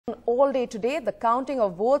All day today, the counting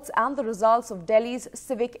of votes and the results of Delhi's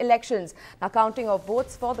civic elections. Now, counting of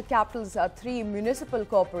votes for the capital's three municipal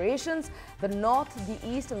corporations, the North, the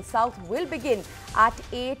East and South, will begin at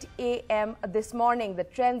 8 a.m. this morning. The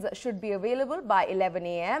trends should be available by 11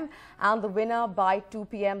 a.m. and the winner by 2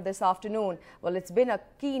 p.m. this afternoon. Well, it's been a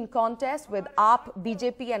keen contest with AAP,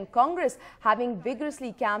 BJP and Congress having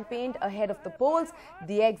vigorously campaigned ahead of the polls.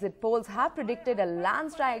 The exit polls have predicted a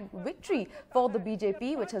landslide victory for the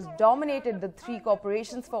BJP, which has dominated the three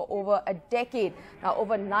corporations for over a decade. Now,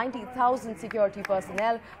 over 90,000 security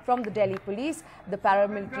personnel from the Delhi police, the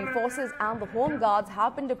paramilitary forces and the home guards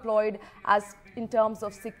have been deployed in terms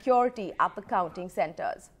of security at the counting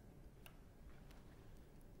centres.